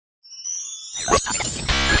What's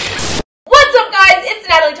up guys, it's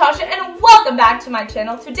Natalie-Tasha and welcome back to my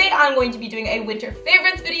channel. Today I'm going to be doing a winter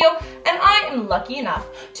favorites video and I am lucky enough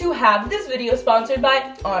to have this video sponsored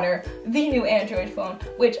by Honor, the new Android phone,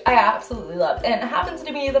 which I absolutely love. And it happens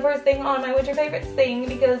to be the first thing on my winter favorites thing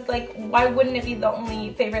because like why wouldn't it be the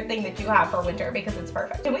only favorite thing that you have for winter because it's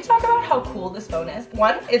perfect. Can we talk about how cool this phone is?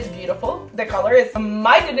 One, it's beautiful. The color is,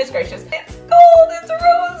 my goodness gracious, it's gold, it's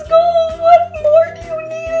rose gold. What more do you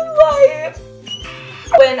need in life?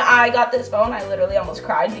 When I got this phone, I literally almost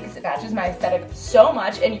cried because it matches my aesthetic so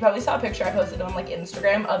much, and you probably saw a picture I posted on like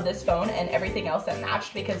Instagram of this phone and everything else that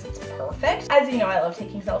matched because it's perfect. As you know, I love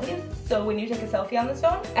taking selfies, so when you take a selfie on this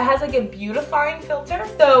phone, it has like a beautifying filter,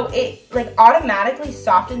 so it like automatically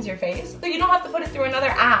softens your face, so you don't have to put it through another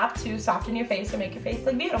app to soften your face or make your face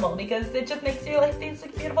look beautiful because it just makes your like face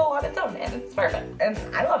look beautiful on its own, and it's perfect, and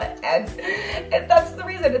I love it, and that's the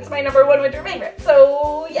reason it's my #1 winter favorite.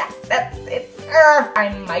 So yeah, I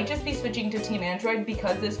might just be switching to Team Android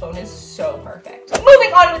because this phone is so perfect.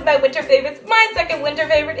 Moving on with my winter favorites, my second winter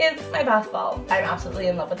favorite is my bath ball. I'm absolutely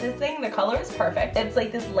in love with this thing. The color is perfect. It's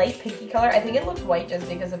like this light pinky color. I think it looks white just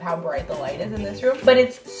because of how bright the light is in this room, but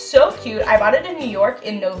it's so cute. I bought it in New York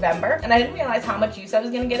in November and I didn't realize how much use I was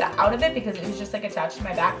gonna get out of it because it was just like attached to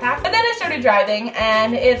my backpack. But then I started driving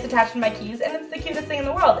and it's attached to my keys and it's the cutest thing in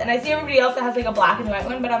the world. And I see everybody else that has like a black and white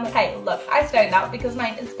one, but I'm like, hey, look, I stand out because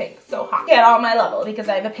mine is pink, so hot. Get on my level because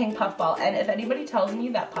I have a pink puffball, and if anybody tells me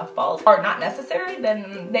that puffballs are not necessary,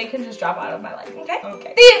 then they can just drop out of my life, okay?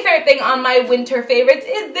 Okay. The third thing on my winter favorites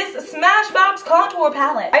is this Smashbox contour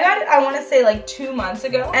palette. I got it, I want to say like 2 months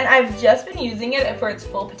ago, and I've just been using it for its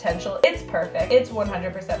full potential. It's perfect. It's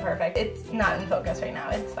 100% perfect. It's not in focus right now.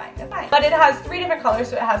 It's fine. It's fine. But it has 3 different colors,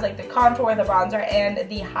 so it has like the contour, the bronzer, and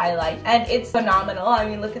the highlight, and it's phenomenal. I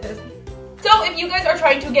mean, look at this. So if you guys are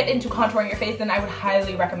trying to get into contouring your face, then I would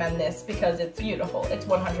highly recommend this because it's beautiful. It's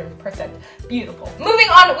 100% beautiful. Moving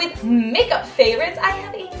on with makeup favorites, I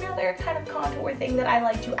have another kind of contour thing that I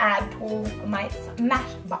like to add to my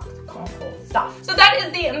Smashbox contour stuff. So that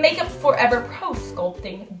is the Makeup Forever Pro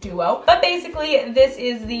Sculpting Duo. But basically, this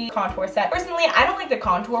is the contour set. Personally, I don't like the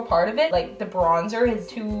contour part of it. Like the bronzer is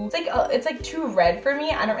too, it's like too red for me.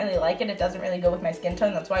 I don't really like it. It doesn't really go with my skin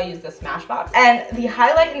tone. That's why I use the Smashbox. And the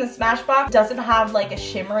highlight in the Smashbox doesn't have like a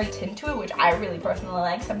shimmery tint to it, which I really personally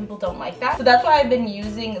like. Some people don't like that. So that's why I've been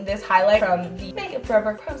using this highlight from the Makeup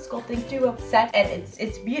Forever Pro Sculpting Duo set, and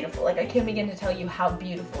it's beautiful. Like I can't begin to tell you how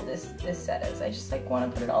beautiful this set is. I just like want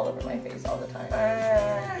to put it all over my face all the time.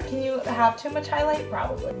 Can you have too much highlight?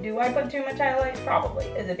 Probably. Do I put too much highlight? Probably.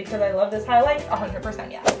 Is it because I love this highlight? 100%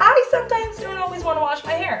 yeah. I sometimes don't always want to wash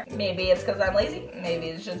my hair. Maybe it's because I'm lazy. Maybe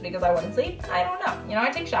it's just because I want to sleep. I don't know. You know,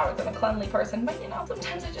 I take showers. I'm a cleanly person, but you know,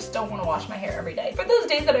 sometimes I just don't want to wash my hair every day. For those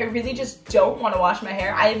days that I really just don't want to wash my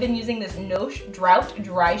hair, I have been using this No Drought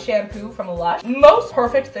Dry Shampoo from Lush. Most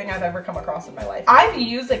perfect thing I've ever come across in my life. I've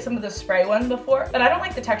used like some of the spray ones before, but I don't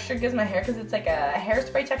like the texture it gives my hair because it's like a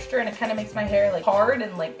hairspray texture and it kind of makes my hair like hard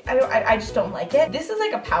and like, I just don't like it. This is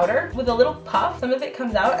like a powder with a little puff. Some of it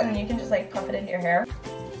comes out and then you can just like puff it into your hair.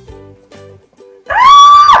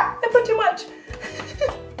 Ah! I put too much.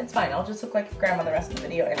 It's fine, I'll just look like grandma the rest of the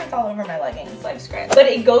video and it's all over my leggings. Life's great. But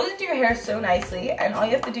it goes into your hair so nicely and all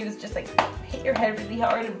you have to do is just like hit your head really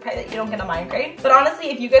hard and pray that you don't get a migraine. But honestly,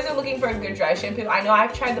 if you guys are looking for a good dry shampoo, I know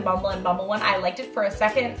I've tried the Bumble and Bumble one. I liked it for a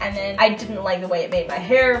second and then I didn't like the way it made my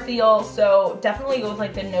hair feel, so definitely go with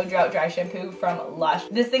like the No Drought Dry Shampoo from Lush.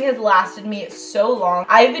 This thing has lasted me so long.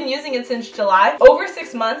 I've been using it since July, over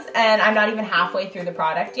 6 months, and I'm not even halfway through the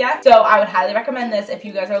product yet. So I would highly recommend this if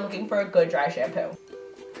you guys are looking for a good dry shampoo.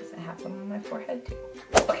 I have some on my forehead too.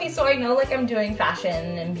 Okay, so I know like I'm doing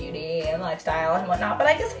fashion and beauty and lifestyle and whatnot, but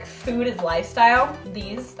I guess like food is lifestyle.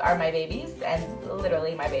 These are my babies and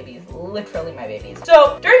literally my babies,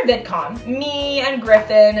 So during VidCon, me and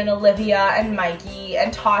Griffin and Olivia and Mikey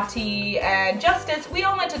and Tati and Justice, we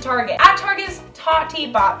all went to Target. At Target,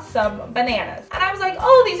 Tati bought some bananas. And I was like,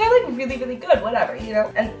 oh, these are like really, really good, whatever, you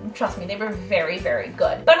know? And trust me, they were very, very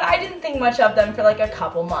good. But I didn't think much of them for like a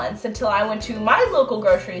couple months until I went to my local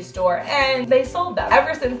grocery store and they sold them.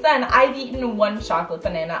 Ever since then, I've eaten 1 chocolate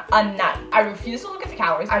banana a night. I refuse to look at the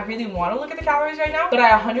calories. I really want to look at the calories right now, but I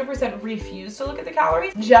 100% refuse to look at the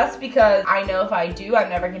calories just because I know if I do, I'm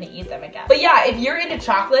never going to eat them again. But yeah, if you're into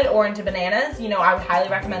chocolate or into bananas, you know, I would highly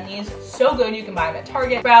recommend these. So good. You can buy them at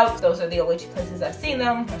Target, Sprouts. Those are the only 2 places I've seen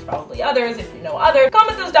them. There's probably others. If you know others,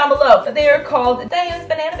 comment those down below. But they are called Dave's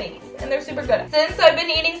Banana Babies and they're super good. Since I've been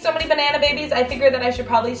eating so many banana babies, I figured that I should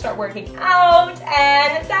probably start working out,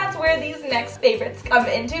 and that's where these these next favorites come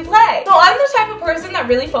into play. So I'm the type of person that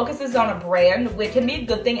really focuses on a brand, which can be a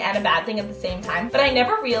good thing and a bad thing at the same time, but I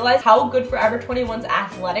never realized how good Forever 21's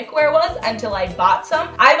athletic wear was until I bought some.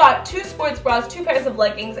 I bought 2 sports bras, 2 pairs of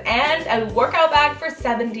leggings, and a workout bag for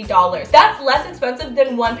 $70. That's less expensive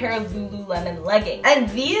than 1 pair of Lululemon leggings. And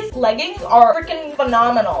these leggings are freaking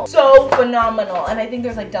phenomenal. So phenomenal. And I think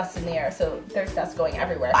there's like dust in the air, so there's dust going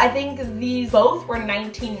everywhere. I think these both were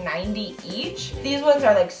 $19.90 each. These ones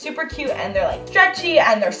are like super cute and they're like stretchy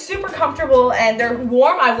and they're super comfortable and they're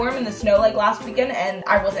warm. I wore them in the snow like last weekend and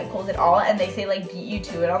I wasn't cold at all, and they say like beat you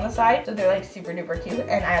to it on the side, so they're like super duper cute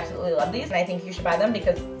and I absolutely love these and I think you should buy them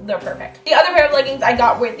because they're perfect. The other pair of leggings I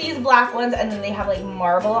got were these black ones, and then they have like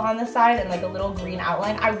marble on the side and like a little green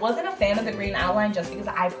outline. I wasn't a fan of the green outline just because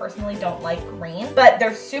I personally don't like green, but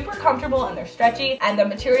they're super comfortable and they're stretchy and the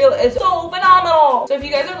material is so phenomenal. So if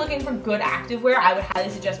you guys are looking for good activewear, I would highly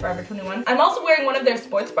suggest Forever 21. I'm also wearing one of their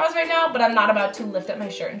sports bras right now, but I'm not about to lift up my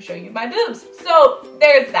shirt and show you my boobs. So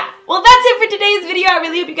there's that. Well, that's it for today's video. I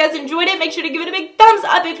really hope you guys enjoyed it. Make sure to give it a big thumbs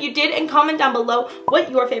up if you did, and comment down below what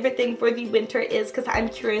your favorite thing for the winter is, because I'm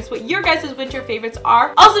curious what your guys' winter favorites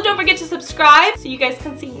are. Also, don't forget to subscribe so you guys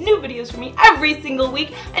can see new videos from me every single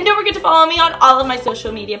week, and don't forget to follow me on all of my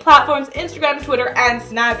social media platforms, Instagram, Twitter, and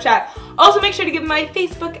Snapchat. Also, make sure to give my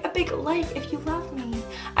Facebook a big like if you love me.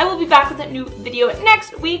 I will be back with a new video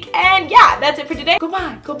next week, and yeah, that's it for today.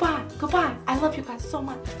 Goodbye, goodbye, goodbye. I love you guys so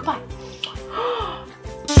much. Goodbye.